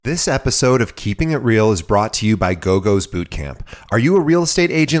This episode of Keeping It Real is brought to you by GoGo's Bootcamp. Are you a real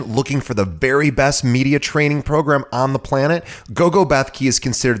estate agent looking for the very best media training program on the planet? GoGo Bethke is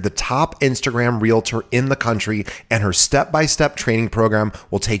considered the top Instagram realtor in the country, and her step-by-step training program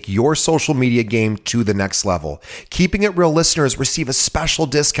will take your social media game to the next level. Keeping It Real listeners receive a special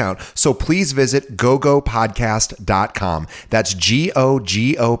discount, so please visit gogopodcast.com. That's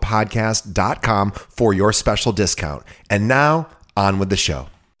GOGO podcast.com for your special discount. And now, on with the show.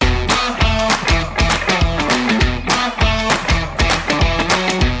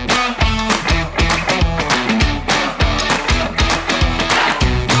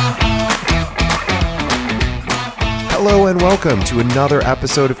 Hello and welcome to another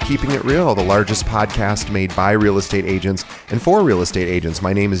episode of Keeping It Real, the largest podcast made by real estate agents and for real estate agents.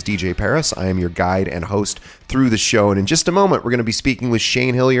 My name is DJ Paris. I am your guide and host through the show. And in just a moment, we're going to be speaking with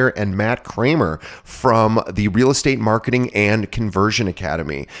Shane Hillier and Matt Kramer from the Real Estate Marketing and Conversion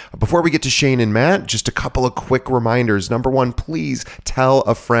Academy. Before we get to Shane and Matt, just a couple of quick reminders. Number one, please tell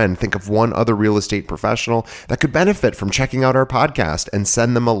a friend. Think of one other real estate professional that could benefit from checking out our podcast and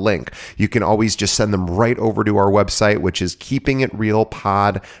send them a link. You can always just send them right over to our website, which is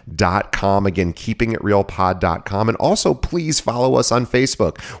keepingitrealpod.com. Again, keepingitrealpod.com. And also, please follow us on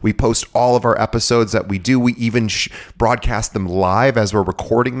Facebook. We post all of our episodes that we do. We even broadcast them live as we're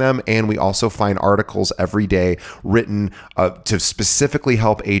recording them. And we also find articles every day written to specifically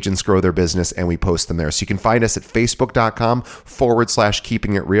help agents grow their business. And we post them there. So you can find us at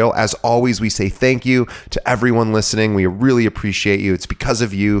facebook.com/keepingitreal. As always, we say thank you to everyone listening. We really appreciate you. It's because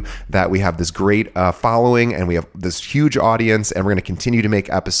of you that we have this great following and we have this huge audience, and we're going to continue to make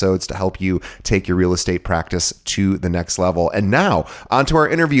episodes to help you take your real estate practice to the next level. And now, on to our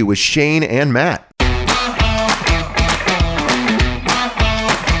interview with Shane and Matt.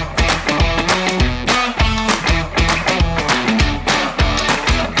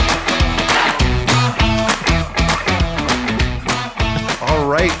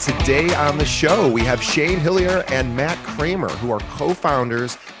 Today on the show, we have Shane Hillier and Matt Kramer, who are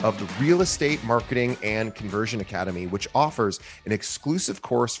co-founders of the Real Estate Marketing and Conversion Academy, which offers an exclusive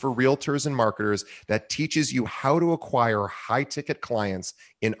course for realtors and marketers that teaches you how to acquire high-ticket clients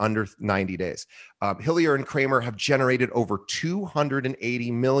in under 90 days. Hillier and Kramer have generated over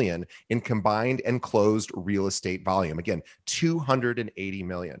 $280 million in combined and closed real estate volume. Again, $280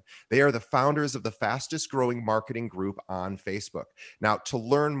 million. They are the founders of the fastest growing marketing group on Facebook. Now, to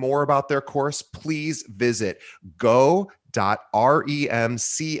learn more about their course, please visit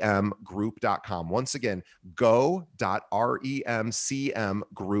go.remcmgroup.com. Once again,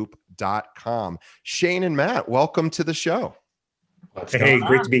 go.remcmgroup.com. Shane and Matt, welcome to the show. Hey,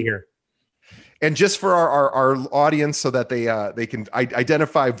 great to be here. And just for our audience so that they can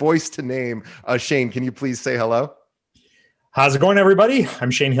identify voice to name, Shane, can you please say hello? How's it going, everybody? I'm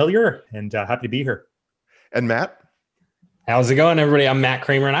Shane Hillier, and happy to be here. And Matt? How's it going, everybody? I'm Matt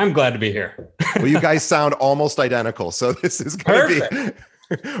Kramer, and I'm glad to be here. Well, you guys sound almost identical, so this is going to be...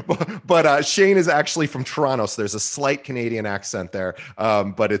 But Shane is actually from Toronto, so there's a slight Canadian accent there,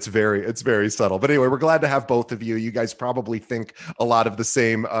 but it's very subtle. But anyway, we're glad to have both of you. You guys probably think a lot of the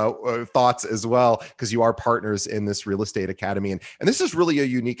same thoughts as well, because you are partners in this Real Estate Academy. And this is really a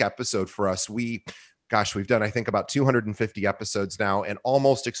unique episode for us. We've done, I think, about 250 episodes now and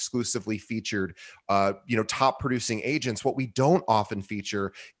almost exclusively featured, top producing agents. What we don't often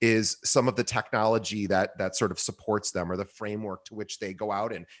feature is some of the technology that sort of supports them or the framework to which they go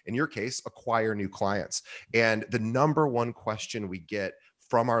out and, in your case, acquire new clients. And the number one question we get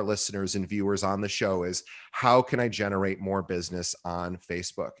from our listeners and viewers on the show is, how can I generate more business on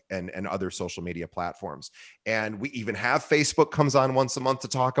Facebook and other social media platforms? And we even have Facebook comes on once a month to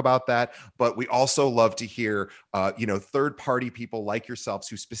talk about that. But we also love to hear, third-party people like yourselves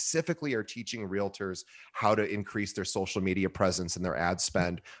who specifically are teaching realtors how to increase their social media presence and their ad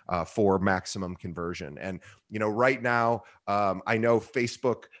spend for maximum conversion. And, right now, I know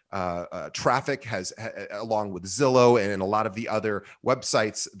Facebook traffic has, along with Zillow and a lot of the other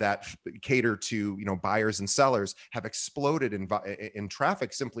websites that cater to, buyers and sellers, have exploded in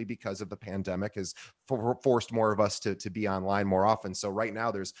traffic simply because of the pandemic has forced more of us to be online more often. So right now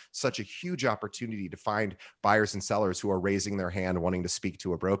there's such a huge opportunity to find buyers and sellers who are raising their hand wanting to speak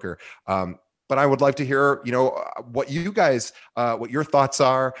to a broker. But I would like to hear, what you guys, what your thoughts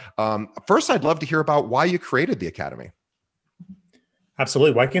are. First, I'd love to hear about why you created the Academy.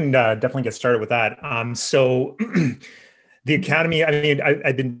 Absolutely. Well, I can definitely get started with that. So the Academy,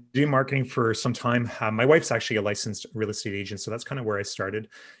 I've been doing marketing for some time. My wife's actually a licensed real estate agent, so that's kind of where I started.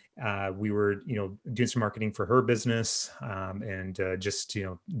 We were, doing some marketing for her business, and just,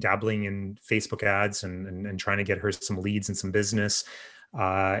 dabbling in Facebook ads and trying to get her some leads and some business.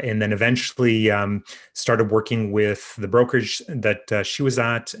 And then eventually started working with the brokerage that she was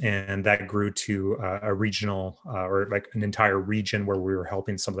at, and that grew to a regional or like an entire region where we were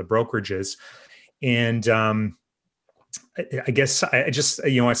helping some of the brokerages. And I guess I just,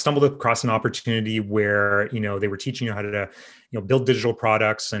 I stumbled across an opportunity where, they were teaching you how to, build digital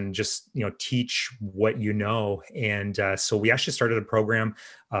products and just, teach what you know. And so we actually started a program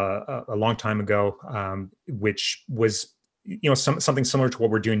a long time ago, which was, something similar to what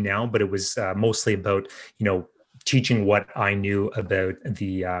we're doing now, but it was mostly about, teaching what I knew about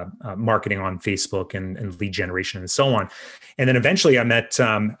the marketing on Facebook and lead generation and so on. And then eventually I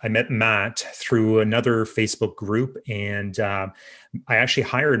met Matt through another Facebook group, and I actually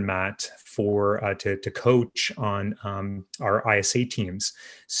hired Matt to coach on our ISA teams.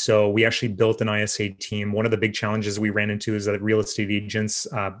 So we actually built an ISA team. One of the big challenges we ran into is that real estate agents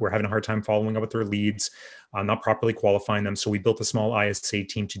were having a hard time following up with their leads, not properly qualifying them. So we built a small ISA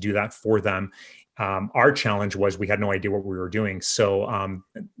team to do that for them. Our challenge was we had no idea what we were doing. So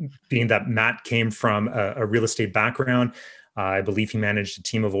being that Matt came from a real estate background, I believe he managed a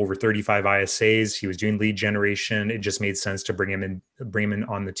team of over 35 ISAs. He was doing lead generation. It just made sense to bring him in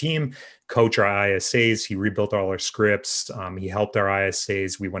on the team, coach our ISAs. He rebuilt all our scripts. He helped our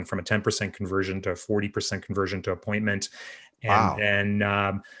ISAs. We went from a 10% conversion to a 40% conversion to appointment. And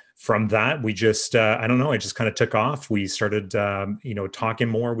then from that, we just, it just kind of took off. We started, talking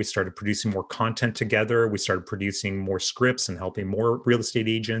more. We started producing more content together. We started producing more scripts and helping more real estate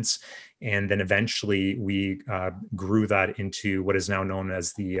agents. And then eventually we grew that into what is now known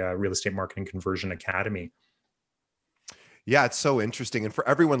as the Real Estate Marketing Conversion Academy. Yeah, it's so interesting. And for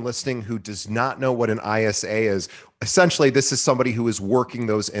everyone listening who does not know what an ISA is, essentially, this is somebody who is working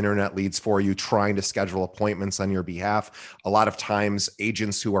those internet leads for you, trying to schedule appointments on your behalf. A lot of times,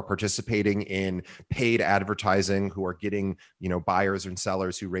 agents who are participating in paid advertising, who are getting, buyers and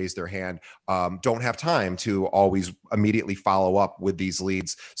sellers who raise their hand, don't have time to always immediately follow up with these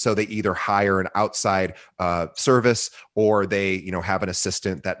leads. So they either hire an outside service, or they, have an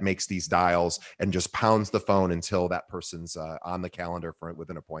assistant that makes these dials and just pounds the phone until that person's on the calendar with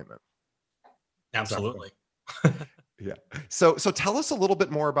an appointment. Absolutely. Yeah. So tell us a little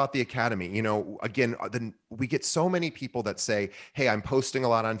bit more about the Academy. Again, then we get so many people that say, hey, I'm posting a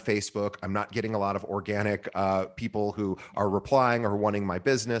lot on Facebook. I'm not getting a lot of organic people who are replying or wanting my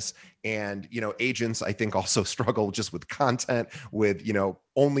business. And, agents, I think, also struggle just with content, with,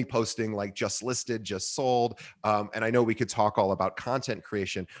 only posting like just listed, just sold. And I know we could talk all about content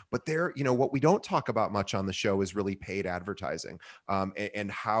creation, but what we don't talk about much on the show is really paid advertising,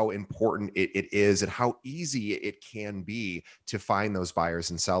 and how important it is and how easy it can be to find those buyers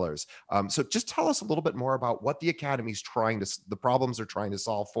and sellers. So just tell us a little bit more about what the Academy's the problems they're trying to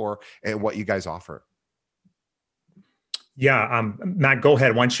solve for, and what you guys offer. Yeah, Matt, go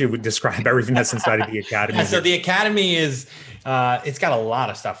ahead. Why don't you describe everything that's inside of the Academy? Yeah, so the Academy is, it's got a lot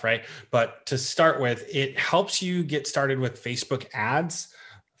of stuff, right? But to start with, it helps you get started with Facebook ads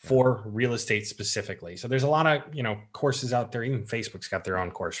for real estate specifically. So there's a lot of, courses out there. Even Facebook's got their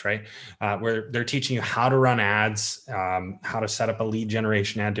own course, right? Where they're teaching you how to run ads, how to set up a lead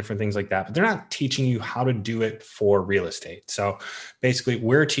generation ad, different things like that. But they're not teaching you how to do it for real estate. So basically,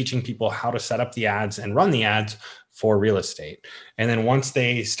 we're teaching people how to set up the ads and run the ads for real estate. And then once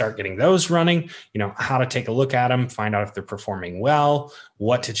they start getting those running, how to take a look at them, find out if they're performing well,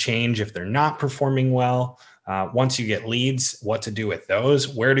 what to change if they're not performing well. Once you get leads, what to do with those,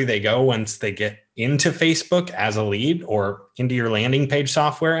 where do they go once they get into Facebook as a lead or into your landing page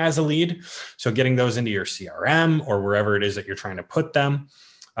software as a lead. So getting those into your CRM or wherever it is that you're trying to put them.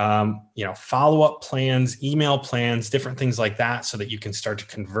 Follow-up plans, email plans, different things like that, so that you can start to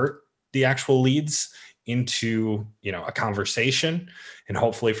convert the actual leads into, a conversation, and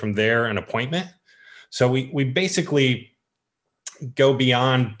hopefully from there, an appointment. So we basically go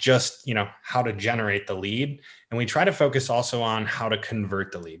beyond just, how to generate the lead. And we try to focus also on how to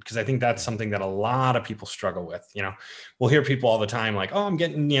convert the lead, because I think that's something that a lot of people struggle with. We'll hear people all the time like, oh, I'm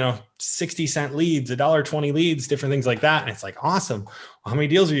getting, 60-cent leads, $1.20 leads, different things like that. And it's like, awesome. Well, how many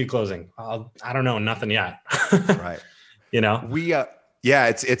deals are you closing? I don't know. Nothing yet. Right.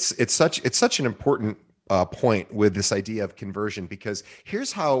 It's such an important point with this idea of conversion, because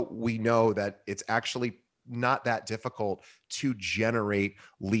here's how we know that it's actually not that difficult to generate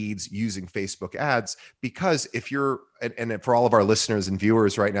leads using Facebook ads. Because if you're and for all of our listeners and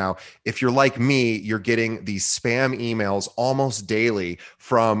viewers right now, if you're like me, you're getting these spam emails almost daily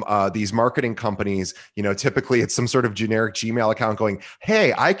from these marketing companies. Typically it's some sort of generic Gmail account going,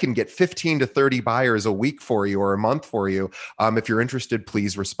 hey, I can get 15 to 30 buyers a week for you or a month for you. If you're interested,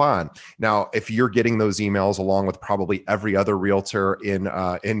 please respond. Now, if you're getting those emails along with probably every other realtor in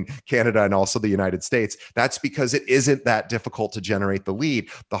Canada and also the United States, that's because it isn't that difficult to generate the lead.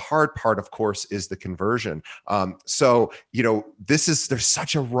 The hard part, of course, is the conversion. So there's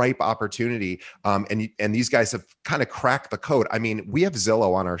such a ripe opportunity, and these guys have kind of cracked the code. I mean, we have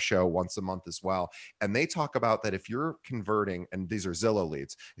Zillow on our show once a month as well, and they talk about that if you're converting, and these are Zillow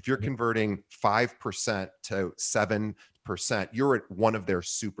leads, if you're converting 5% to 7%, you're at one of their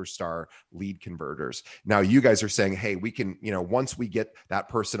superstar lead converters. Now you guys are saying, hey, we can, once we get that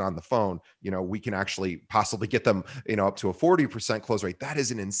person on the phone, we can actually possibly get them, up to a 40% close rate. That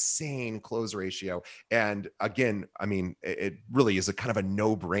is an insane close ratio. And again, I mean, it really is a kind of a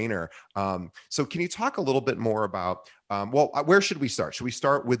no-brainer. So can you talk a little bit more about, where should we start? Should we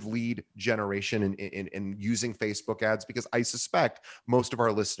start with lead generation and using Facebook ads? Because I suspect most of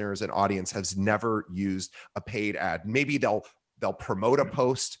our listeners and audience has never used a paid ad. Maybe they'll promote a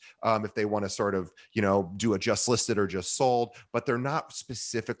post if they want to sort of, do a just listed or just sold, but they're not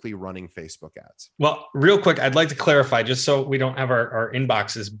specifically running Facebook ads. Well, real quick, I'd like to clarify just so we don't have our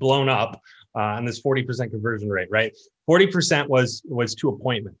inboxes blown up on this 40% conversion rate, right? 40% was to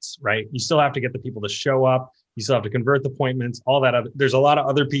appointments, right? You still have to get the people to show up. You still have to convert the appointments, all that. There's a lot of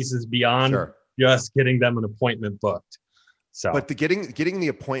other pieces beyond just getting them an appointment booked. So, but getting the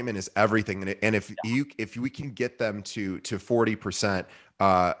appointment is everything. And if we can get them to 40%,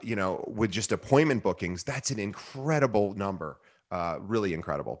 with just appointment bookings, that's an incredible number. Really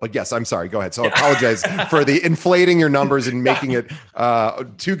incredible. But yes, I'm sorry. Go ahead. So I apologize for the inflating your numbers and making it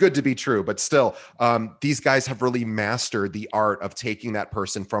too good to be true. But still, these guys have really mastered the art of taking that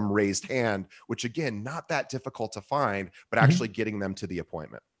person from raised hand, which again, not that difficult to find, but actually getting them to the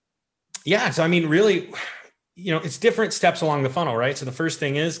appointment. Yeah. So, I mean, really, it's different steps along the funnel, right? So the first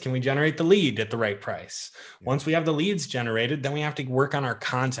thing is, can we generate the lead at the right price? Once we have the leads generated, then we have to work on our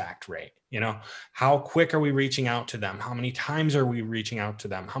contact rate. How quick are we reaching out to them? How many times are we reaching out to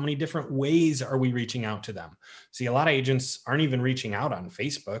them? How many different ways are we reaching out to them? See, a lot of agents aren't even reaching out on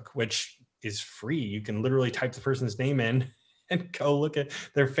Facebook, which is free. You can literally type the person's name in and go look at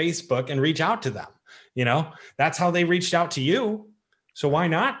their Facebook and reach out to them. That's how they reached out to you. So why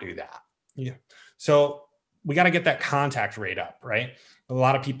not do that? So we got to get that contact rate up, right? A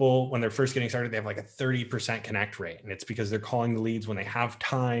lot of people, when they're first getting started, they have like a 30% connect rate. And it's because they're calling the leads when they have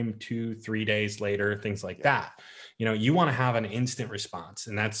time, 2-3 days later, things like that. You want to have an instant response.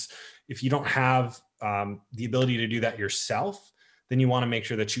 And that's, if you don't have the ability to do that yourself, then you want to make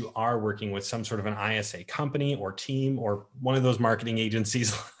sure that you are working with some sort of an ISA company or team or one of those marketing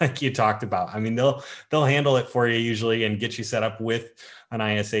agencies like you talked about. I mean, they'll handle it for you usually and get you set up with an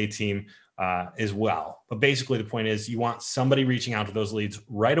ISA team as well. But basically the point is you want somebody reaching out to those leads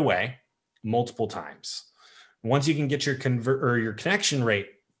right away, multiple times. Once you can get your your connection rate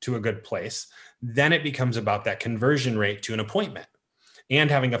to a good place, then it becomes about that conversion rate to an appointment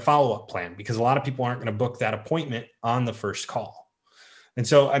and having a follow-up plan, because a lot of people aren't going to book that appointment on the first call. And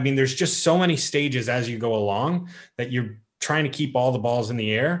so, I mean, there's just so many stages as you go along that you're trying to keep all the balls in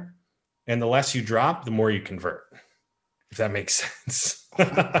the air, and the less you drop, the more you convert, if that makes sense.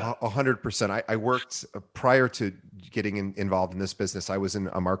 100%. I worked prior to getting involved in this business. I was in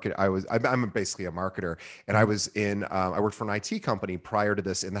a market. I'm basically a marketer, and I was I worked for an IT company prior to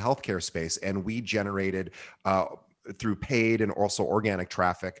this in the healthcare space, and we generated through paid and also organic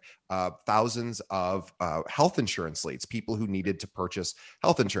traffic, thousands of health insurance leads, people who needed to purchase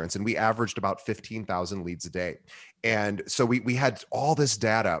health insurance. And we averaged about 15,000 leads a day. And so we had all this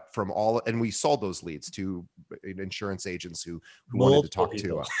data from and we sold those leads to insurance agents who wanted to talk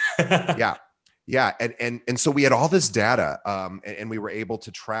to us. Yeah. And so we had all this data, and we were able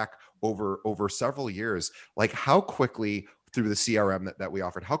to track over several years, like how quickly through the CRM that we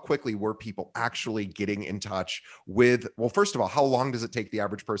offered, how quickly were people actually getting in touch with, well, first of all, how long does it take the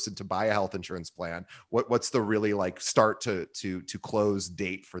average person to buy a health insurance plan? What's the really like start to close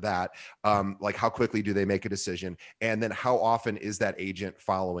date for that? Like how quickly do they make a decision? And then how often is that agent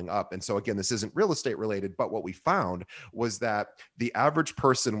following up? And so again, this isn't real estate related, but what we found was that the average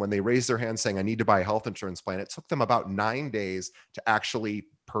person, when they raised their hand saying, I need to buy a health insurance plan, it took them about 9 days to actually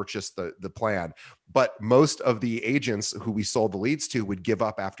purchase the plan. But most of the agents who we sold the leads to would give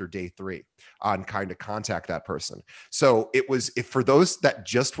up after day 3 on kind of contact that person. So it was, if for those that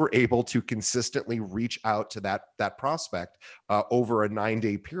just were able to consistently reach out to that prospect over a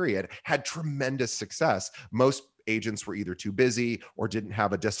 9-day period, had tremendous success. Most agents were either too busy or didn't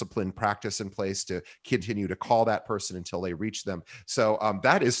have a disciplined practice in place to continue to call that person until they reached them. So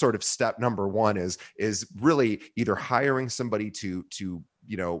that is sort of step number one, is really either hiring somebody to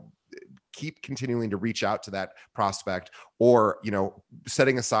keep continuing to reach out to that prospect, or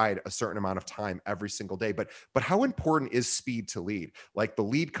setting aside a certain amount of time every single day. But how important is speed to lead? Like, the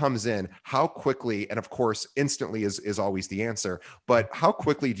lead comes in, how quickly, and of course instantly is always the answer, but how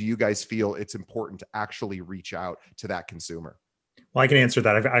quickly do you guys feel it's important to actually reach out to that consumer? Well, I can answer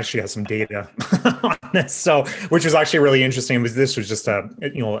that. I've actually got some data on this, so which was actually really interesting. This was just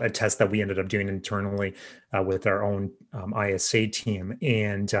a test that we ended up doing internally with our own ISA team,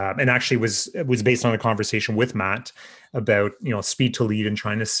 and actually was based on a conversation with Matt about speed to lead and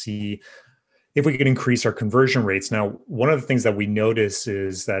trying to see if we could increase our conversion rates. Now, one of the things that we noticed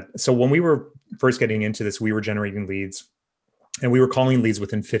is that, so when we were first getting into this, we were generating leads. And we were calling leads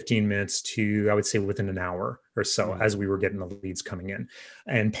within 15 minutes to, I would say, within an hour or so, as we were getting the leads coming in.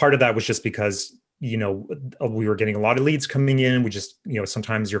 And part of that was just because, we were getting a lot of leads coming in. We just,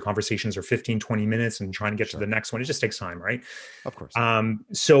 sometimes your conversations are 15, 20 minutes and trying to get to the next one. It just takes time, right? Of course.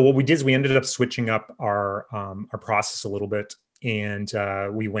 So what we did is we ended up switching up our process a little bit. And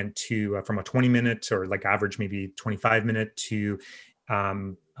we went to from a 20-minute or like average, maybe 25-minute to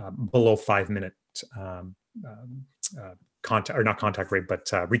below 5-minute contact rate,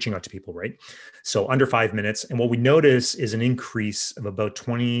 but reaching out to people, right? So under 5 minutes. And what we notice is an increase of about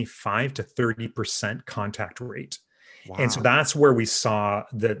 25 to 30% contact rate. Wow. And so that's where we saw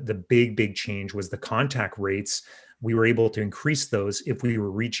the big change was the contact rates. We were able to increase those if we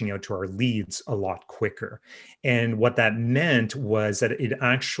were reaching out to our leads a lot quicker. And what that meant was that it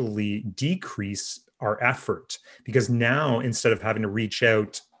actually decreased our effort, because now instead of having to reach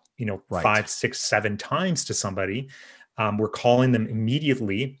out, right, 5, 6, 7 times to somebody, we're calling them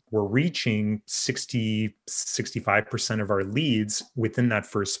immediately. We're reaching 65% of our leads within that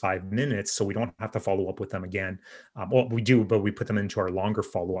first 5 minutes. So we don't have to follow up with them again. Well, we do, but we put them into our longer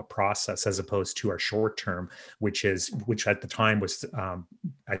follow-up process as opposed to our short term, which at the time was, I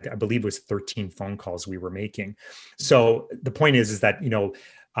believe was 13 phone calls we were making. So the point is that,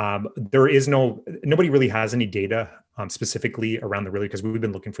 there is nobody really has any data specifically around the Realtor, because we've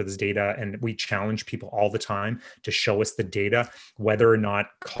been looking for this data, and we challenge people all the time to show us the data, whether or not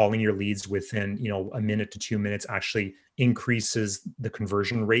calling your leads within, a minute to 2 minutes actually increases the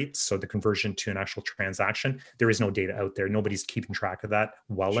conversion rate. So the conversion to an actual transaction, there is no data out there. Nobody's keeping track of that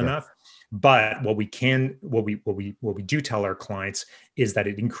well enough. But what we do tell our clients is that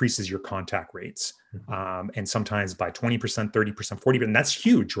it increases your contact rates. And sometimes by 20%, 30%, 40%, and that's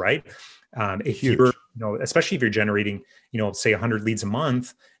huge, right? If you're, especially if you're generating, say 100 leads a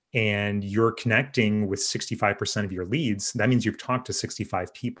month, and you're connecting with 65% of your leads, that means you've talked to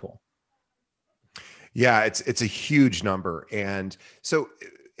 65 people. Yeah, it's a huge number. And so,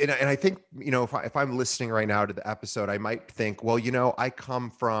 and I think, if I'm listening right now to the episode, I might think, well, I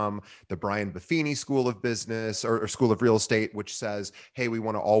come from the Brian Buffini School of Business or School of Real Estate, which says, hey, we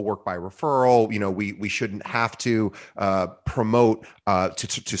want to all work by referral. We shouldn't have to promote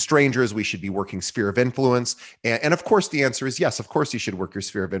to strangers. We should be working sphere of influence. And of course, the answer is yes. Of course, you should work your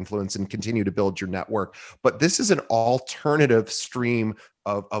sphere of influence and continue to build your network. But this is an alternative stream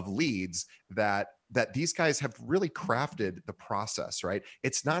of leads that these guys have really crafted the process, right?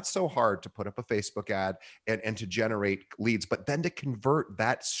 It's not so hard to put up a Facebook ad and to generate leads, but then to convert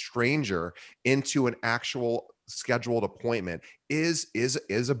that stranger into an actual scheduled appointment is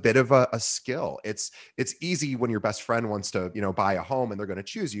a bit of a skill. It's easy when your best friend wants to, buy a home and they're going to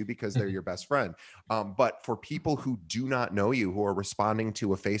choose you because they're your best friend. But for people who do not know you, who are responding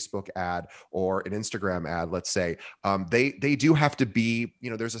to a Facebook ad or an Instagram ad, let's say, they do have to be,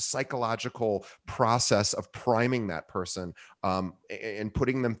 there's a psychological process of priming that person and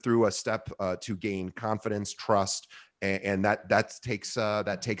putting them through a step to gain confidence, trust, and that takes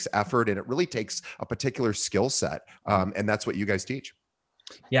effort, and it really takes a particular skill set, and that's what you guys teach.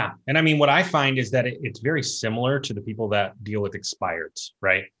 Yeah, and I mean, what I find is that it's very similar to the people that deal with expireds,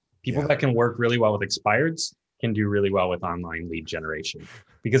 right? People that can work really well with expireds can do really well with online lead generation.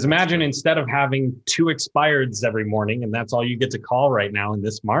 Because imagine instead of having 2 expireds every morning, and that's all you get to call right now in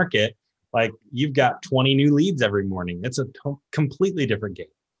this market, like you've got 20 new leads every morning. It's a completely different game,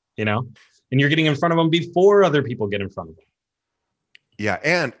 and you're getting in front of them before other people get in front of them. Yeah,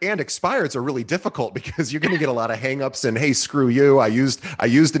 and expireds are really difficult because you're going to get a lot of hangups and, hey, screw you. I used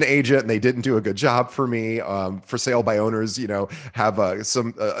an agent and they didn't do a good job for me. For sale by owners, have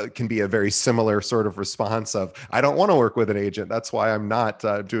some can be a very similar sort of response of, I don't want to work with an agent. That's why I'm not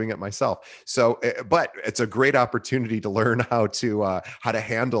doing it myself. So, but it's a great opportunity to learn how to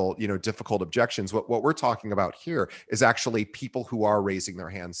handle difficult objections. What we're talking about here is actually people who are raising their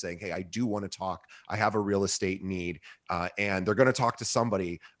hands saying, hey, I do want to talk. I have a real estate need. And they're going to talk to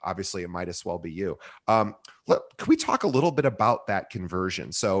somebody. Obviously, it might as well be you. Can we talk a little bit about that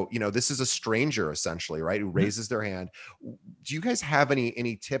conversion? So, this is a stranger essentially, right? Who raises their hand. Do you guys have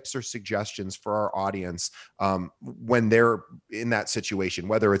any tips or suggestions for our audience when they're in that situation,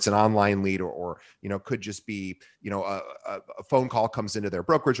 whether it's an online lead or could just be, a phone call comes into their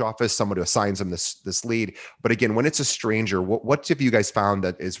brokerage office, someone who assigns them this lead. But again, when it's a stranger, what have you guys found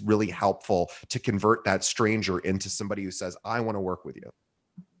that is really helpful to convert that stranger into somebody who says, I want to work with you?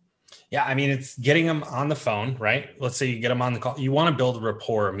 Yeah, I mean, it's getting them on the phone, right? Let's say you get them on the call. You want to build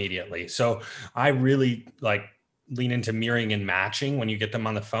rapport immediately. So I really lean into mirroring and matching when you get them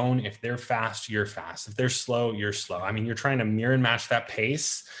on the phone. If they're fast, you're fast. If they're slow, you're slow. I mean, you're trying to mirror and match that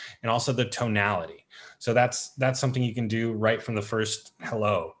pace and also the tonality. So that's something you can do right from the first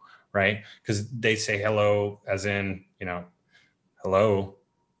hello, right? Because they say hello as in, hello.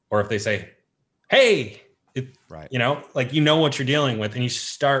 Or if they say, hey, right. What you're dealing with, and you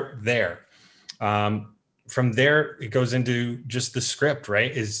start there. From there, it goes into just the script,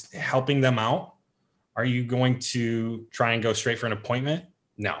 right? Is helping them out. Are you going to try and go straight for an appointment?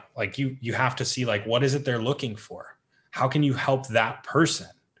 No, you have to see what is it they're looking for? How can you help that person?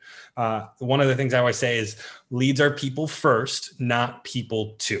 One of the things I always say is leads are people first, not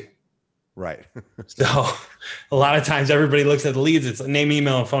people to. Right. So a lot of times everybody looks at the leads. It's name,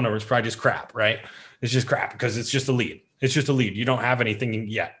 email, and phone number. It's probably just crap, right? It's just crap because it's just a lead. It's just a lead. You don't have anything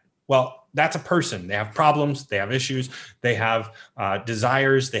yet. Well, that's a person. They have problems. They have issues. They have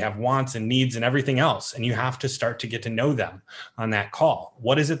desires. They have wants and needs and everything else. And you have to start to get to know them on that call.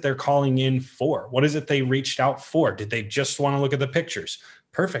 What is it they're calling in for? What is it they reached out for? Did they just want to look at the pictures?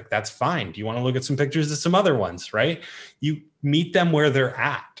 Perfect. That's fine. Do you want to look at some pictures of some other ones, right? You meet them where they're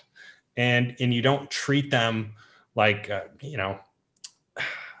at. And you don't treat them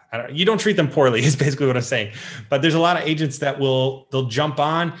you don't treat them poorly is basically what I'm saying. But there's a lot of agents that they'll jump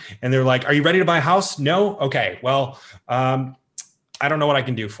on and they're like, are you ready to buy a house? No. Okay. Well, I don't know what I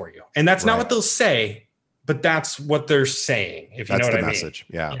can do for you. And that's not what they'll say, but that's what they're saying. If you know what I mean. That's the message.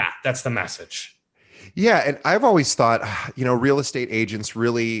 Yeah. That's the message. Yeah. And I've always thought, real estate agents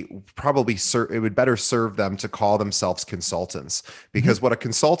really probably it would better serve them to call themselves consultants, because what a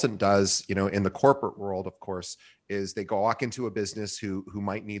consultant does, in the corporate world, of course, is they walk into a business who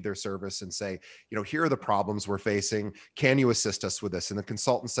might need their service and say, here are the problems we're facing. Can you assist us with this? And the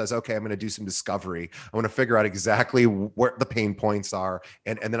consultant says, okay, I'm going to do some discovery. I want to figure out exactly where the pain points are.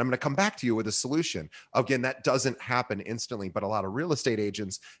 And then I'm going to come back to you with a solution. Again, that doesn't happen instantly, but a lot of real estate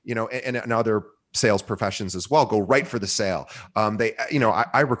agents, and other sales professions as well, go right for the sale.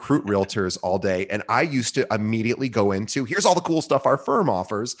 I recruit realtors all day, and I used to immediately go into, here's all the cool stuff our firm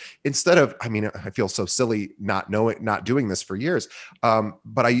offers, instead of, I feel so silly not doing this for years.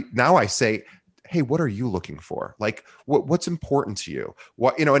 But I say, hey, what are you looking for? What's important to you?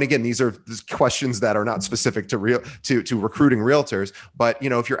 And again, these are questions that are not specific to recruiting realtors, but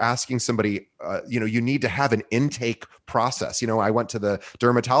if you're asking somebody, you need to have an intake process. I went to the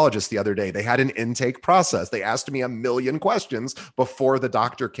dermatologist the other day. They had an intake process. They asked me 1 million questions before the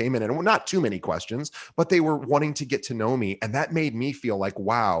doctor came in, and not too many questions, but they were wanting to get to know me. And that made me feel like,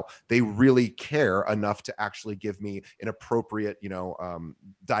 wow, they really care enough to actually give me an appropriate,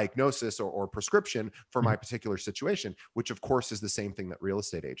 diagnosis or prescription for my particular situation, which of course is the same thing that real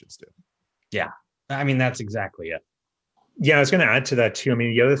estate agents do. Yeah. That's exactly it. Yeah, I was going to add to that too.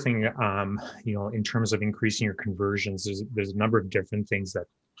 The other thing, in terms of increasing your conversions, there's a number of different things that,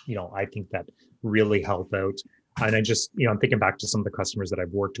 I think that really help out. And I just, I'm thinking back to some of the customers that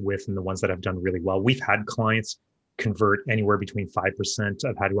I've worked with and the ones that have done really well. We've had clients convert anywhere between 5%.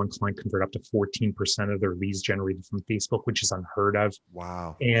 I've had one client convert up to 14% of their leads generated from Facebook, which is unheard of.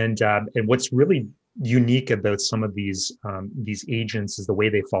 Wow. And what's really unique about some of these agents is the way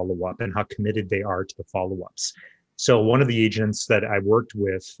they follow up and how committed they are to the follow-ups. So one of the agents that I worked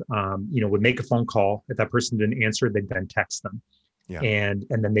with, would make a phone call. If that person didn't answer, they'd then text them. Yeah. And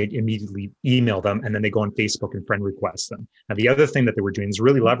then they'd immediately email them, and then they go on Facebook and friend request them. Now, the other thing that they were doing is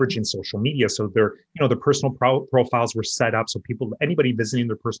really leveraging social media. So their personal profiles were set up. So anybody visiting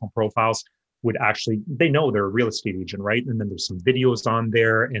their personal profiles would they know they're a real estate agent, right? And then there's some videos on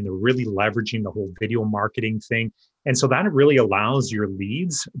there, and they're really leveraging the whole video marketing thing. And so that really allows your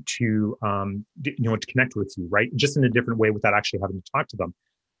leads to, to connect with you, right? Just in a different way without actually having to talk to them.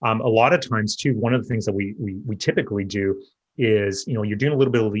 A lot of times too, one of the things that we typically do is, you're doing a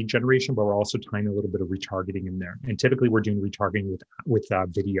little bit of lead generation, but we're also tying a little bit of retargeting in there. And typically we're doing retargeting with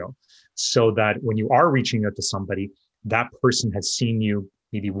video, so that when you are reaching out to somebody, that person has seen you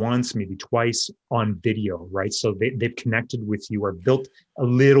maybe once, maybe twice on video, right? So they've connected with you or built a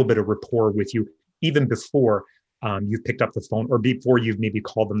little bit of rapport with you even before you've picked up the phone, or before you've maybe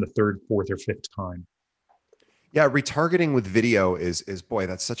called them the third, fourth, or fifth time. Yeah, retargeting with video is boy,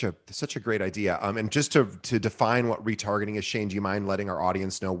 that's such a great idea. And just to define what retargeting is, Shane, do you mind letting our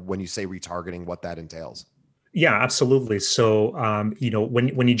audience know when you say retargeting, what that entails? Yeah, absolutely. So,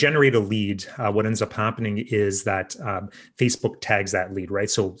 when you generate a lead, what ends up happening is that Facebook tags that lead, right?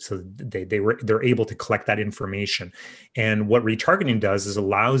 So they're able to collect that information, and what retargeting does is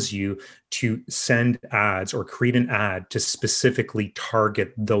allows you to send ads or create an ad to specifically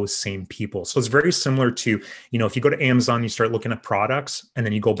target those same people. So it's very similar to, if you go to Amazon, you start looking at products, and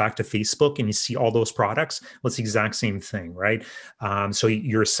then you go back to Facebook and you see all those products. Well, it's the exact same thing, right? So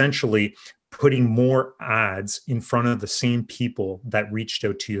you're essentially putting more ads in front of the same people that reached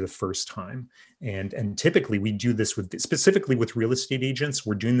out to you the first time. And typically we do this specifically with real estate agents.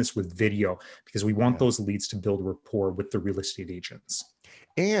 We're doing this with video because we want those leads to build rapport with the real estate agents.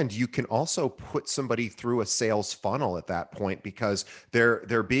 And you can also put somebody through a sales funnel at that point, because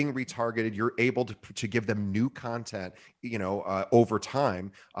they're being retargeted. You're able to give them new content, over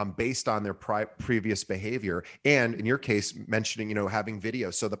time, based on their previous behavior. And in your case, mentioning, having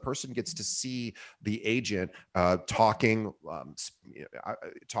video, so the person gets to see the agent talking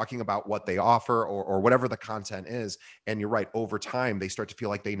about what they offer, or whatever the content is. And you're right, over time, they start to feel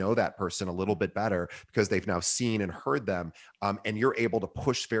like they know that person a little bit better because they've now seen and heard them. And you're able to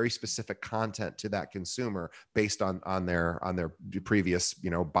push very specific content to that consumer based on their previous,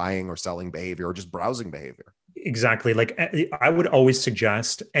 buying or selling behavior, or just browsing behavior. Exactly. Like, I would always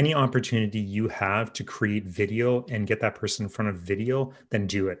suggest any opportunity you have to create video and get that person in front of video, then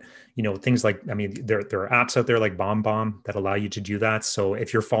do it. Things like, there are apps out there like BombBomb that allow you to do that. So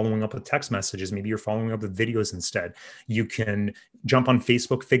if you're following up with text messages, maybe you're following up with videos instead. You can jump on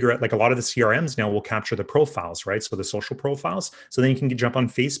Facebook, figure out, like, a lot of the CRMs now will capture the profiles, right? So the social profiles. So then you can jump on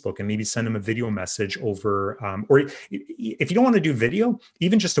Facebook and maybe send them a video message over, or if you don't want to do video,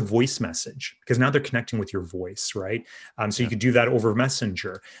 even just a voice message, because now they're connecting with your voice, right? So you could do that over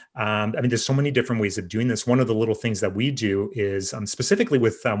Messenger. There's so many different ways of doing this. One of the little things that we do is specifically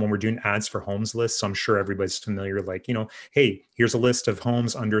with when we're doing ads for homes lists. So I'm sure everybody's familiar, like, hey, here's a list of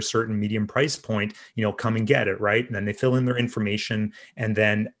homes under a certain medium price point, come and get it, right? And then they fill in their information. And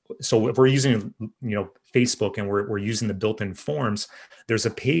then, so if we're using, Facebook, and we're using the built-in forms, there's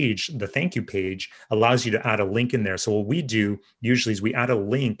a page, the thank you page allows you to add a link in there. So what we do usually is we add a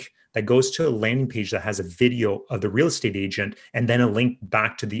link that goes to a landing page that has a video of the real estate agent, and then a link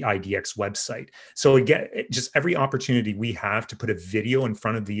back to the IDX website. So again, just every opportunity we have to put a video in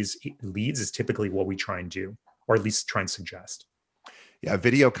front of these leads is typically what we try and do, or at least try and suggest. Yeah,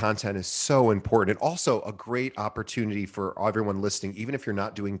 video content is so important, and also a great opportunity for everyone listening. Even if you're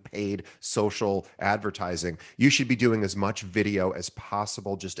not doing paid social advertising, you should be doing as much video as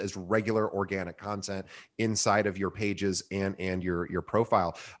possible, just as regular organic content inside of your pages and your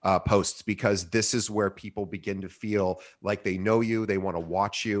profile posts, because this is where people begin to feel like they know you, they want to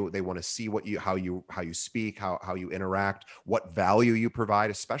watch you, they want to see how you speak, how you interact, what value you provide,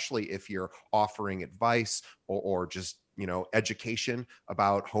 especially if you're offering advice or just education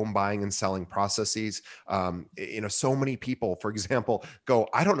about home buying and selling processes. So many people, for example, go,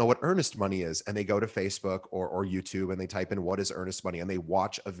 I don't know what earnest money is. And they go to Facebook or YouTube and they type in, what is earnest money? And they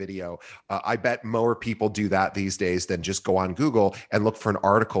watch a video. I bet more people do that these days than just go on Google and look for an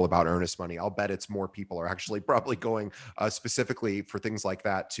article about earnest money. I'll bet it's more people are actually probably going specifically for things like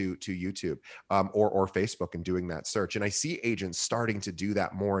that to YouTube or Facebook and doing that search. And I see agents starting to do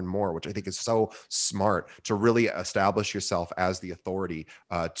that more and more, which I think is so smart, to really establish yourself as the authority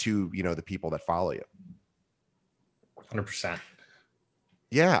to the people that follow you. 100%.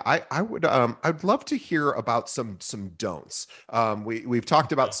 Yeah, I would I'd love to hear about some don'ts. We've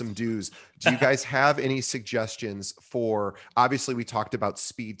talked about some do's. Do you guys have any suggestions for, obviously we talked about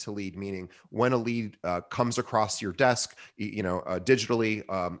speed to lead, meaning when a lead comes across your desk, digitally,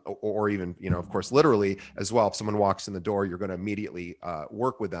 or even, of course, literally as well. If someone walks in the door, you're going to immediately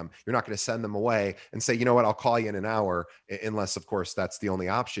work with them. You're not going to send them away and say, you know what, I'll call you in an hour, unless of course that's the only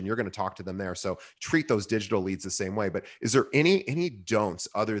option. You're going to talk to them there. So treat those digital leads the same way. But is there any don'ts points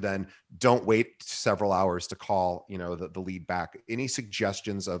other than don't wait several hours to call, the lead back? Any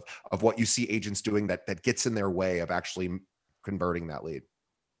suggestions of what you see agents doing that gets in their way of actually converting that lead?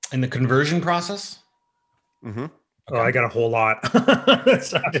 In the conversion process? Mm-hmm. Oh, I got a whole lot.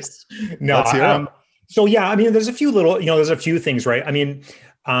 So no. Let's hear it. So yeah, I mean, there's a few little, there's a few things, right? I mean,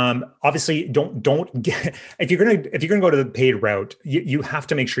 obviously don't get, if you're going to go to the paid route, you have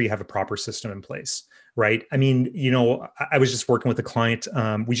to make sure you have a proper system in place, right? I mean, I was just working with a client.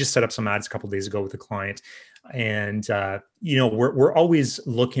 We just set up some ads a couple of days ago with a client, and we're always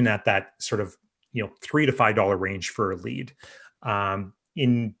looking at that sort of, $3 to $5 range for a lead.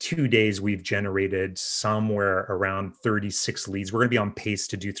 In 2 days, we've generated somewhere around 36 leads. We're going to be on pace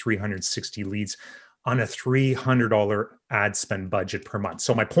to do 360 leads on a $300 ad spend budget per month.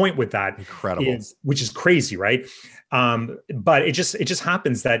 So my point with that is, which is crazy, right? But it just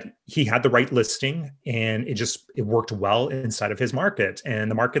happens that he had the right listing, and it worked well inside of his market, and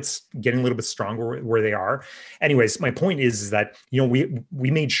the market's getting a little bit stronger where they are. Anyways, my point is that,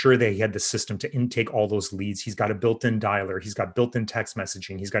 we made sure that he had the system to intake all those leads. He's got a built-in dialer. He's got built-in text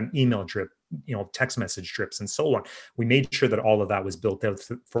messaging. He's got an email drip, text message drips, and so on. We made sure that all of that was built out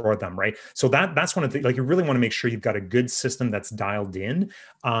for them, right? So that's one of the, you really want to make sure you've got a good system that's dialed in,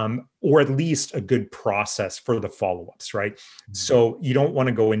 or at least a good process for the follow-ups, right? Mm-hmm. So you don't want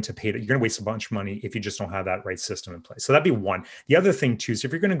to go into paid. You're going to waste a bunch of money if you just don't have that right system in place. So that'd be one. The other thing too is,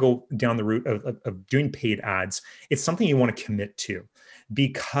 if you're going to go down the route of doing paid ads, it's something you want to commit to,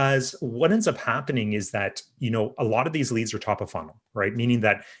 because what ends up happening is that, a lot of these leads are top of funnel, right? Meaning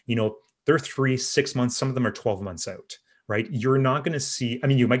that, they're 3-6 months, some of them are 12 months out, right? You're not going to see, I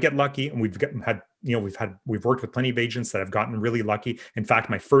mean, you might get lucky, and we've worked with plenty of agents that have gotten really lucky. In fact,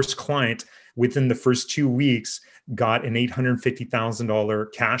 my first client, within the first 2 weeks, got an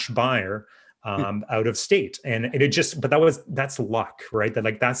 $850,000 cash buyer out of state. And that's luck, right?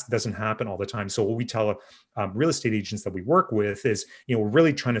 That doesn't happen all the time. So what we tell real estate agents that we work with is, we're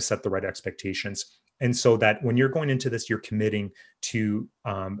really trying to set the right expectations. And so that when you're going into this, you're committing to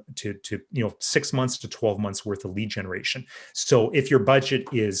 6 months to 12 months worth of lead generation. So if your budget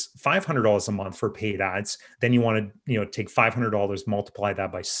is $500 a month for paid ads, then you want to, take $500, multiply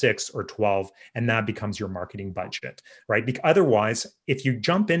that by 6 or 12, and that becomes your marketing budget, right? Because otherwise, if you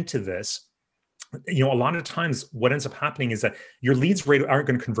jump into this, a lot of times what ends up happening is that your leads aren't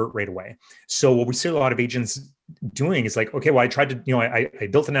going to convert right away. So what we see a lot of agents doing is okay, well, I tried to, I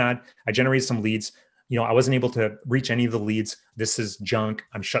built an ad, I generated some leads, I wasn't able to reach any of the leads. This is junk.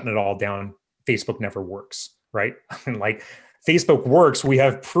 I'm shutting it all down. Facebook never works, right? And Facebook works. We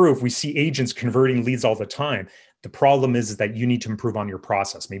have proof. We see agents converting leads all the time. The problem is that you need to improve on your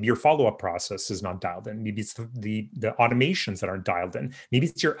process. Maybe your follow-up process is not dialed in. Maybe it's the automations that aren't dialed in. Maybe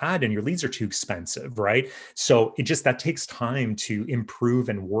it's your ad and your leads are too expensive, right? So that takes time to improve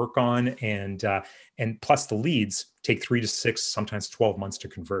and work on, and plus the leads take 3 to 6, sometimes 12 months to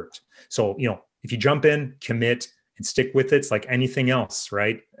convert. So, if you jump in, commit, and stick with it, it's like anything else,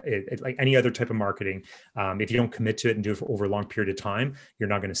 right? Like any other type of marketing. If you don't commit to it and do it for over a long period of time, you're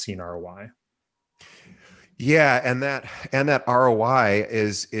not going to see an ROI. Yeah, and that ROI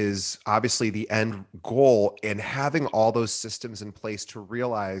is obviously the end goal, and having all those systems in place to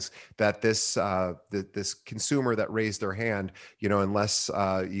realize that this consumer that raised their hand, unless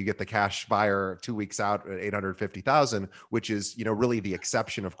you get the cash buyer 2 weeks out at 850,000, which is really the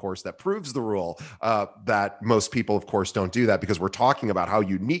exception, of course, that proves the rule, that most people, of course, don't do that, because we're talking about how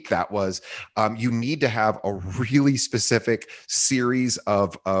unique that was. You need to have a really specific series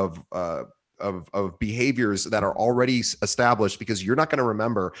of behaviors that are already established, because you're not going to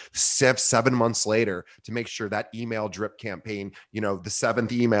remember 7 months later to make sure that email drip campaign, the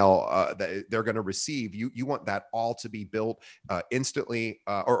seventh email that they're going to receive, you want that all to be built instantly,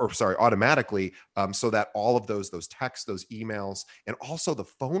 automatically, so that all of those texts, those emails, and also the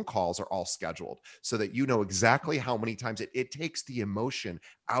phone calls are all scheduled, so that exactly how many times it takes the emotion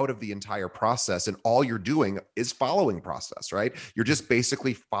out of the entire process, and all you're doing is following process, right? You're just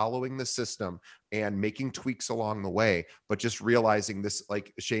basically following the system and making tweaks along the way, but just realizing this,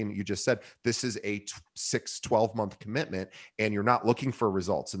 like Shane, you just said, this is a 12 month commitment, and you're not looking for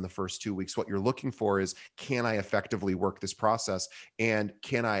results in the first 2 weeks. What you're looking for is, can I effectively work this process? And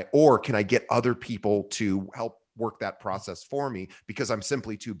can I get other people to help work that process for me, because I'm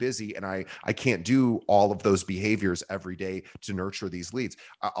simply too busy and I can't do all of those behaviors every day to nurture these leads.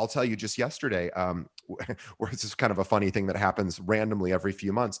 I'll tell you, just yesterday, where it's just kind of a funny thing that happens randomly every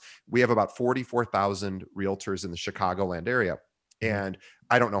few months. We have about 44,000 realtors in the Chicagoland area. And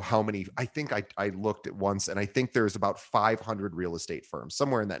I don't know how many, I think I looked at once, and I think there's about 500 real estate firms,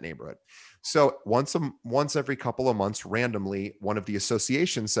 somewhere in that neighborhood. So once every couple of months, randomly, one of the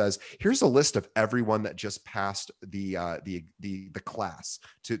associations says, here's a list of everyone that just passed the class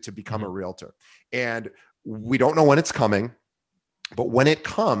to become a realtor. And we don't know when it's coming, but when it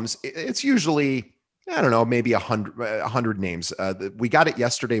comes, it's usually, I don't know, maybe 100 names. We got it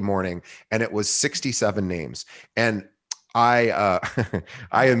yesterday morning, and it was 67 names. And I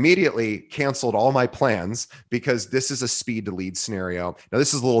immediately canceled all my plans, because this is a speed to lead scenario. Now,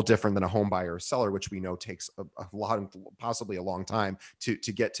 this is a little different than a home buyer or seller, which we know takes a lot, possibly a long time to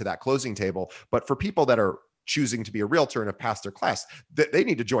get to that closing table. But for people that are choosing to be a realtor and have passed their class, they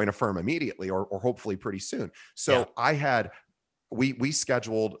need to join a firm immediately, or hopefully pretty soon. So we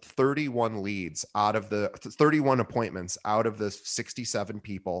scheduled 31 leads out of the 31 appointments out of the 67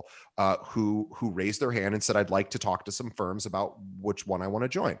 people who raised their hand and said, I'd like to talk to some firms about which one I want to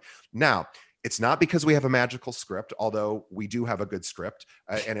join. Now, it's not because we have a magical script, although we do have a good script,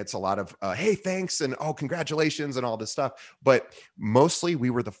 and it's a lot of, hey, thanks, and oh, congratulations, and all this stuff. But mostly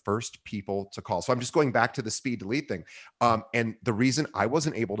we were the first people to call. So I'm just going back to the speed to lead thing. And the reason I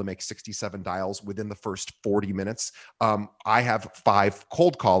wasn't able to make 67 dials within the first 40 minutes, I have 5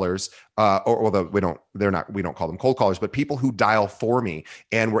 cold callers, we don't call them cold callers, but people who dial for me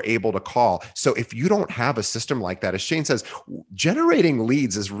and were able to call. So if you don't have a system like that, as Shane says, generating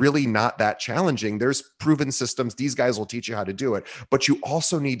leads is really not that challenging. There's proven systems. These guys will teach you how to do it, but you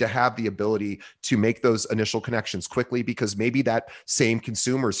also need to have the ability to make those initial connections quickly, because maybe that same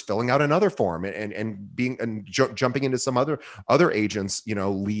consumer is filling out another form and jumping into some other agents,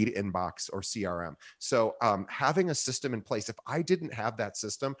 lead inbox or CRM. So having a system in place, if I didn't have that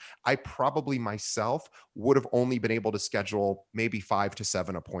system, I probably myself would have only been able to schedule maybe 5 to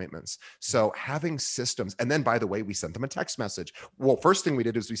 7 appointments. So having systems, and then by the way, we sent them a text message. Well, first thing we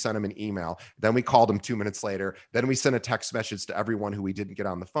did is we sent them an email. Then we called them 2 minutes later. Then we sent a text message to everyone who we didn't get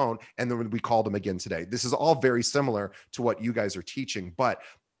on the phone. And then we called them again today. This is all very similar to what you guys are teaching, but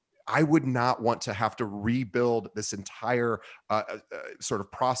I would not want to have to rebuild this entire sort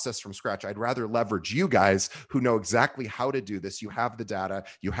of process from scratch. I'd rather leverage you guys who know exactly how to do this. You have the data,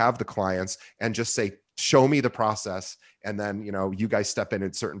 you have the clients, and just say, show me the process. And then, you guys step in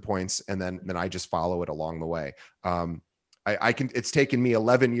at certain points, and then I just follow it along the way. It's taken me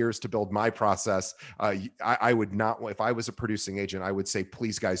 11 years to build my process. I would not, if I was a producing agent, I would say,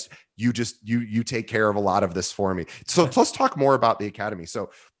 please guys, you take care of a lot of this for me. So let's talk more about the Academy.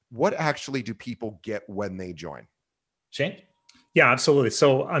 So what actually do people get when they join? Shane? Yeah, absolutely.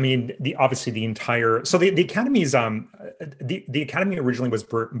 So, I mean, the Academy is the Academy originally was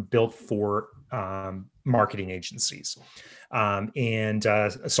built for marketing agencies, so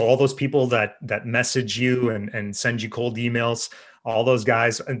all those people that message you and send you cold emails, all those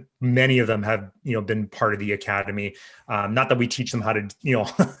guys, and many of them have been part of the Academy. Not that we teach them how to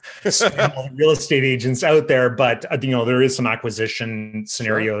spam all the real estate agents out there, but there is some acquisition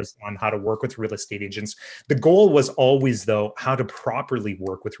scenarios on how to work with real estate agents. The goal was always, though, how to properly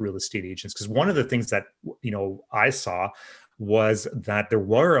work with real estate agents, because one of the things that I saw was that there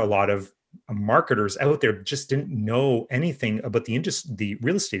were a lot of marketers out there just didn't know anything about the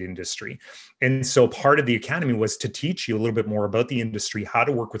real estate industry. And so part of the Academy was to teach you a little bit more about the industry, how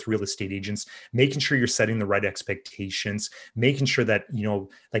to work with real estate agents, making sure you're setting the right expectations, making sure that,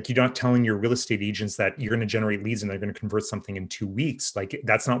 like, you're not telling your real estate agents that you're going to generate leads and they're going to convert something in 2 weeks. Like,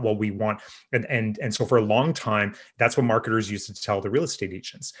 that's not what we want. And so for a long time, that's what marketers used to tell the real estate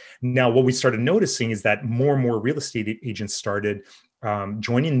agents. Now, what we started noticing is that more and more real estate agents started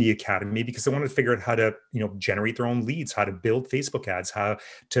joining the Academy because they wanted to figure out how to, generate their own leads, how to build Facebook ads, how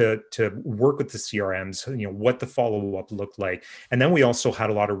to work with the CRMs, what the follow-up looked like. And then we also had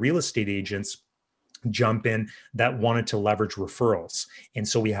a lot of real estate agents jump in that wanted to leverage referrals. And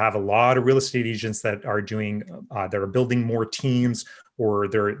so we have a lot of real estate agents that are building more teams, or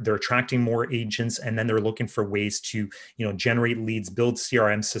they're attracting more agents, and then they're looking for ways to generate leads, build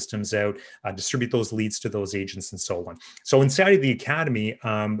CRM systems out, distribute those leads to those agents, and so on. So inside of the Academy,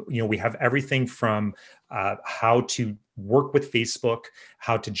 we have everything from how to work with Facebook,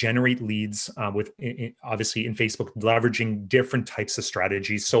 how to generate leads obviously in Facebook, leveraging different types of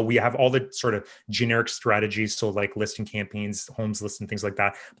strategies. So we have all the sort of generic strategies, so like listing campaigns, homes lists, and things like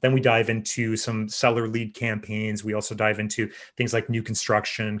that. But then we dive into some seller lead campaigns. We also dive into things like new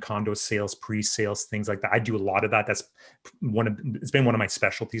construction, condo sales, pre-sales, things like that. I do a lot of that. It's been one of my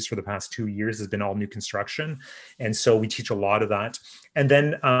specialties for the past 2 years, has been all new construction. And so we teach a lot of that. And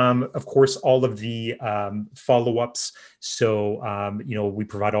then, of course, all of the follow-ups So, we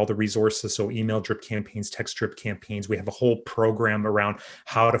provide all the resources. So email drip campaigns, text drip campaigns. We have a whole program around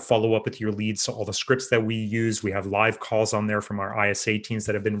how to follow up with your leads. So all the scripts that we use, we have live calls on there from our ISA teams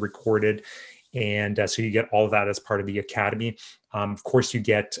that have been recorded. And so you get all of that as part of the academy. Of course, you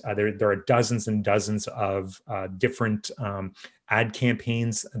get there are dozens and dozens of different ad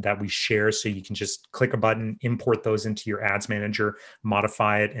campaigns that we share. So you can just click a button, import those into your ads manager,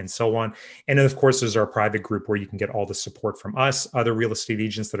 modify it, and so on. And then, of course, there's our private group where you can get all the support from us, other real estate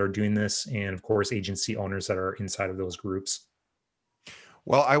agents that are doing this, and of course, agency owners that are inside of those groups.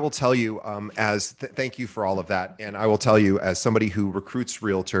 Well, I will tell you, thank you for all of that. And I will tell you, as somebody who recruits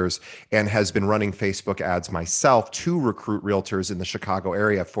realtors and has been running Facebook ads myself to recruit realtors in the Chicago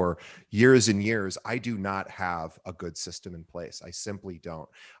area for years and years, I do not have a good system in place. I simply don't.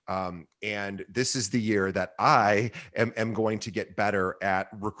 And this is the year that I am going to get better at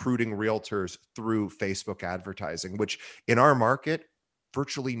recruiting realtors through Facebook advertising, which in our market,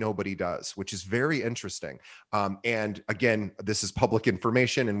 virtually nobody does, which is very interesting. And again, this is public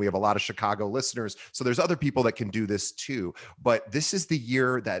information and we have a lot of Chicago listeners. So there's other people that can do this too. But this is the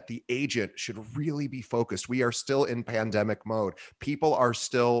year that the agent should really be focused. We are still in pandemic mode. People are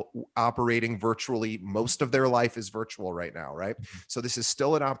still operating virtually. Most of their life is virtual right now, right? So this is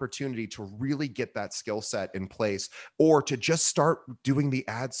still an opportunity to really get that skill set in place, or to just start doing the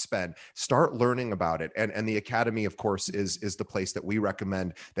ad spend, start learning about it. And the Academy, of course, is the place that we recommend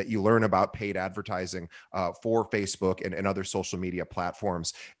that you learn about paid advertising for Facebook and other social media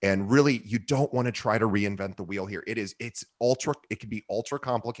platforms. And really, you don't want to try to reinvent the wheel here. It can be ultra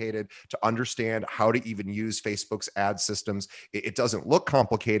complicated to understand how to even use Facebook's ad systems. It doesn't look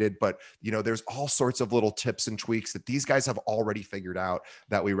complicated, but there's all sorts of little tips and tweaks that these guys have already figured out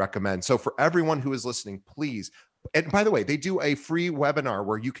that we recommend. So for everyone who is listening, please. And by the way, they do a free webinar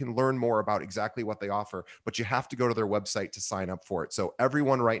where you can learn more about exactly what they offer, but you have to go to their website to sign up for it. So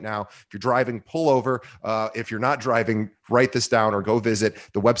everyone right now, if you're driving, pull over. If you're not driving, write this down or go visit.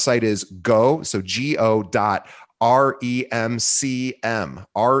 The website is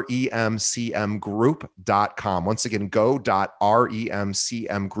remcmgroup.com. Once again,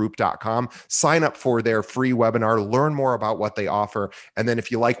 go.remcmgroup.com. Sign up for their free webinar, learn more about what they offer. And then if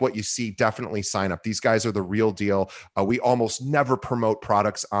you like what you see, definitely sign up. These guys are the real deal. We almost never promote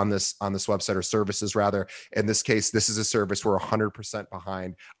products on this website, or services rather. In this case, this is a service we're 100%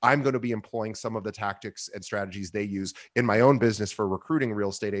 behind. I'm going to be employing some of the tactics and strategies they use in my own business for recruiting real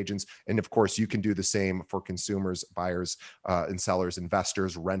estate agents. And of course, you can do the same for consumers, buyers and sellers,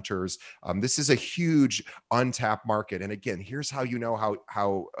 investors, renters. This is a huge untapped market. And again, here's how you know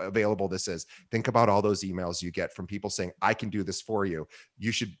how available this is. Think about all those emails you get from people saying, I can do this for you.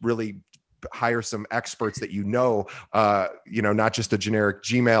 You should really hire some experts that not just a generic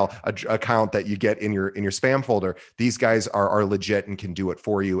Gmail account that you get in your spam folder. These guys are legit and can do it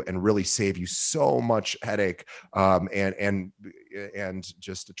for you and really save you so much headache and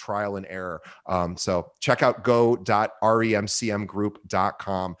just a trial and error. So check out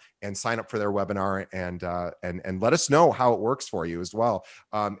go.remcmgroup.com and sign up for their webinar and let us know how it works for you as well.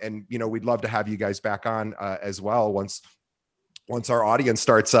 We'd love to have you guys back on as well once our audience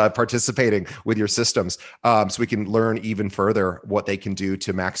starts participating with your systems, so we can learn even further what they can do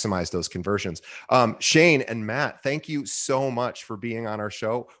to maximize those conversions. Shane and Matt, thank you so much for being on our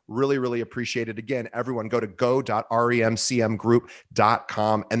show. Really, really appreciate it. Again, everyone go to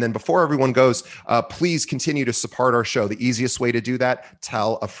go.remcmgroup.com. And then before everyone goes, please continue to support our show. The easiest way to do that,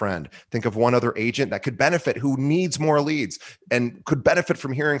 tell a friend. Think of one other agent that could benefit, who needs more leads and could benefit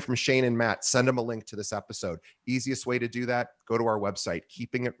from hearing from Shane and Matt. Send them a link to this episode. Easiest way to do that, go to our website,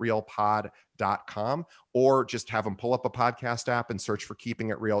 keepingitrealpod.com, or just have them pull up a podcast app and search for Keeping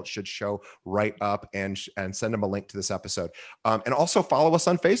It Real. It should show right up, and send them a link to this episode. And also follow us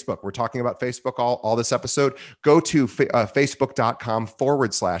on Facebook. We're talking about Facebook all this episode. Go to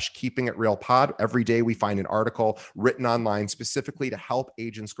facebook.com/Keeping It Real Pod. Every day we find an article written online specifically to help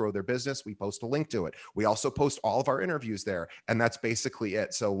agents grow their business. We post a link to it. We also post all of our interviews there, and that's basically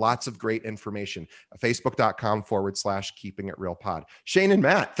it. So lots of great information. Facebook.com/Keeping It Real Pod. Shane and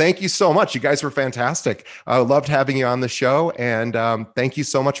Matt, thank you so much. You guys were fantastic. I loved having you on the show, and thank you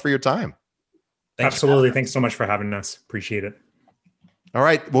so much for your time. Absolutely. Thanks so much for having us. Appreciate it. All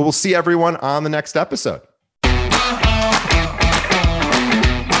right. Well, we'll see everyone on the next episode.